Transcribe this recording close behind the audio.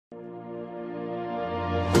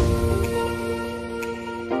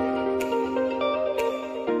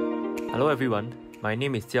Hello everyone, my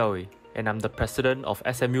name is Jia Wei and I'm the president of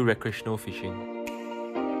SMU Recreational Fishing.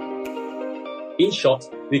 In short,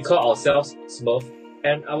 we call ourselves SMURF,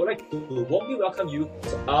 and I would like to warmly welcome you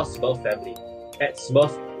to our SMURF family. At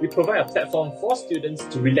SMURF, we provide a platform for students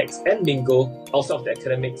to relax and mingle outside of the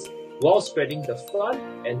academics while spreading the fun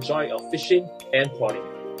and joy of fishing and prawning.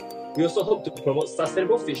 We also hope to promote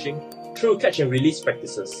sustainable fishing through catch and release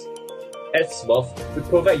practices. At SMURF, we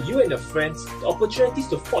provide you and your friends the opportunities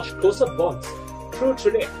to forge closer bonds through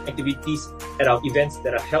thrilling activities at our events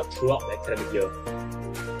that are held throughout the academic year.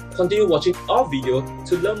 Continue watching our video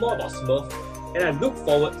to learn more about SMURF, and I look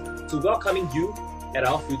forward to welcoming you at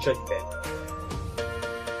our future event.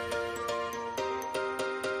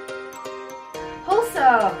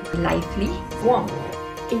 Wholesome, lively, warm,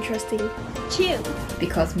 interesting, chill.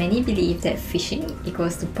 Because many believe that fishing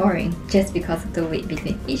equals to boring just because of the weight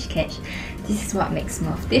between each catch. This is what makes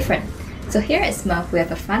SMURF different. So here at SMURF, we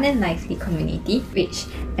have a fun and lively community which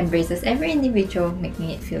embraces every individual, making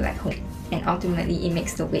it feel like home. And ultimately, it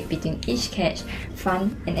makes the wait between each catch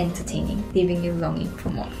fun and entertaining, leaving you longing for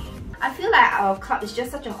more. I feel like our club is just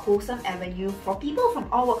such a wholesome avenue for people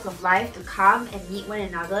from all walks of life to come and meet one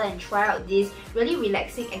another and try out this really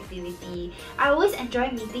relaxing activity. I always enjoy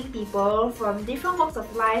meeting people from different walks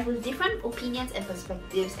of life with different opinions and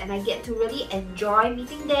perspectives, and I get to really enjoy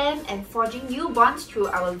meeting them and forging new bonds through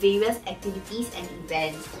our various activities and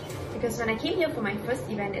events. Because when I came here for my first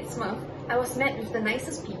event at SMURF, I was met with the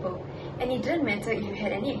nicest people, and it didn't matter if you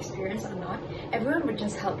had any experience or not, everyone would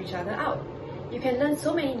just help each other out. You can learn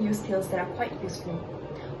so many new skills that are quite useful.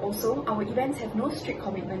 Also, our events have no strict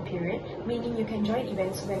commitment period, meaning you can join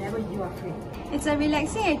events whenever you are free. It's a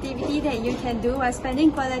relaxing activity that you can do while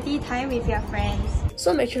spending quality time with your friends.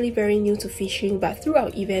 So I'm actually very new to fishing, but through our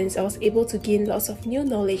events, I was able to gain lots of new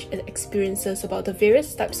knowledge and experiences about the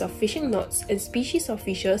various types of fishing knots and species of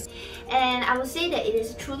fishes. And I would say that it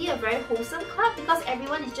is truly a very wholesome club because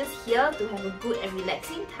everyone is just here to have a good and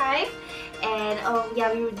relaxing time. And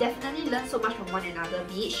yeah, we will definitely learn so much from one another,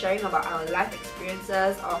 be it sharing about our life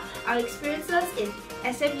experiences or our experiences in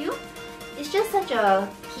SMU. It's just such a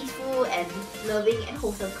peaceful and loving and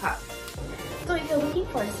wholesome club. So if you're looking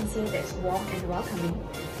for a CCA that's warm and welcoming,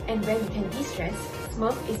 and where you can de-stress,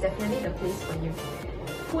 SMURF is definitely the place for you.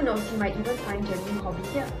 Who knows, you might even find your new hobby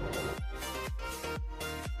here.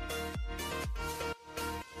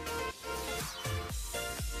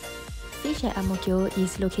 Fish at Ang Mo Kio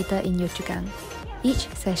is located in Yio Chu Kang. Each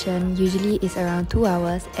session usually is around 2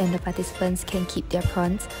 hours and the participants can keep their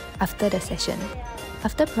prawns after the session.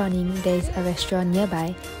 After prawning, there is a restaurant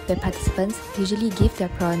nearby where participants usually give their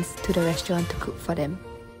prawns to the restaurant to cook for them.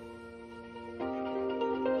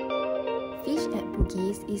 Fish at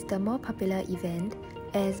Bugis is the more popular event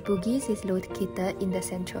as Bugis is located in the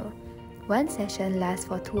central. One session lasts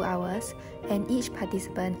for 2 hours and each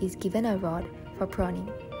participant is given a rod for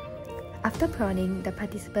prawning. After prawning, the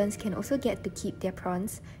participants can also get to keep their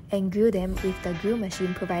prawns and grill them with the grill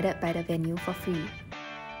machine provided by the venue for free.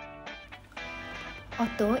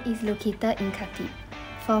 Otto is located in Khatib.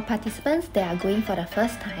 For participants that are going for the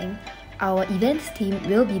first time, our events team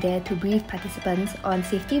will be there to brief participants on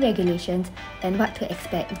safety regulations and what to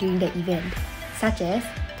expect during the event, such as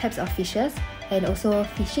types of fishes and also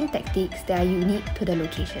fishing tactics that are unique to the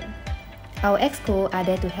location. Our exco are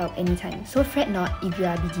there to help anytime, so fret not if you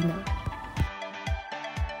are a beginner.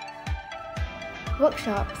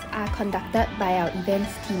 Workshops are conducted by our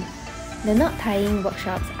events team. The knot tying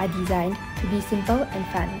workshops are designed to be simple and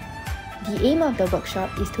fun. The aim of the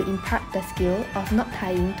workshop is to impart the skill of knot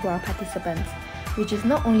tying to our participants, which is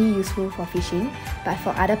not only useful for fishing, but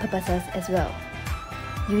for other purposes as well.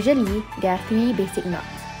 Usually, there are 3 basic knots.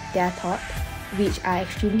 They are taught, which are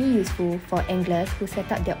extremely useful for anglers who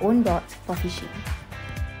set up their own rods for fishing.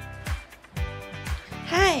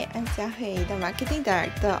 Hi, I'm Jia Hui, the Marketing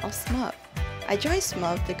Director of SMURF. I joined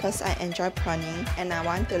SMURF because I enjoy prawning and I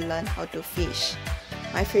want to learn how to fish.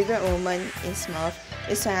 My favorite moment in SMURF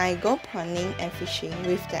is when I go prawning and fishing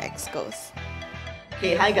with the excos.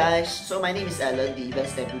 Okay, hi guys. So my name is Alan, the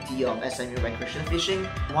Events Deputy of SMU Recreational Fishing.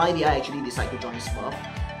 Why did I actually decide to join SMURF?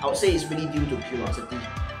 I would say it's really due to curiosity.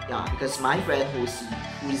 Yeah, because my friend Hosi,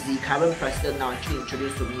 who is the current president now, actually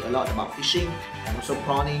introduced to me a lot about fishing and also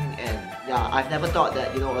prawning, and yeah, I've never thought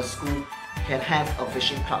that a school can have a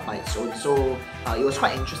fishing club by its own. So it was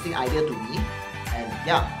quite an interesting idea to me, and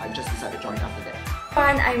yeah, I just decided to join after that.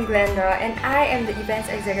 Hi, I'm Glenda and I am the events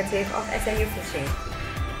executive of SMU Fishing.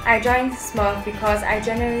 I joined SMURF because I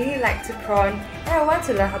generally like to prawn and I want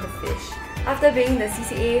to learn how to fish. After being the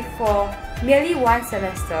CCA for merely 1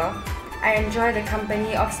 semester, I enjoy the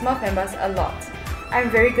company of SMURF members a lot. I'm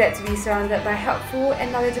very glad to be surrounded by helpful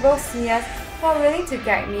and knowledgeable seniors who are willing to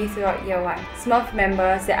guide me throughout year 1. SMURF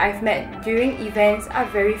members that I've met during events are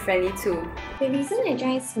very friendly too. The reason I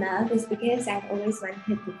joined SMURF is because I've always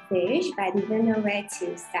wanted to fish but didn't know where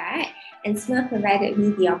to start, and SMURF provided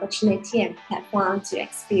me the opportunity and platform to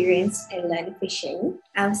experience and learn fishing.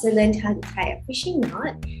 I also learned how to tie a fishing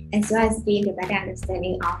knot, as well as gained a better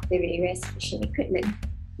understanding of the various fishing equipment.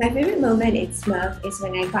 My favorite moment in SMURF is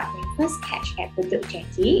when I got my first catch at Bedok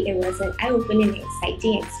Jetty. It was an eye-opening and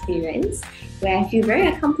exciting experience where I feel very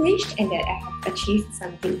accomplished and that I have achieved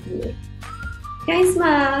something new. Join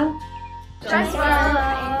SMURF! Join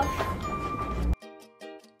SMURF!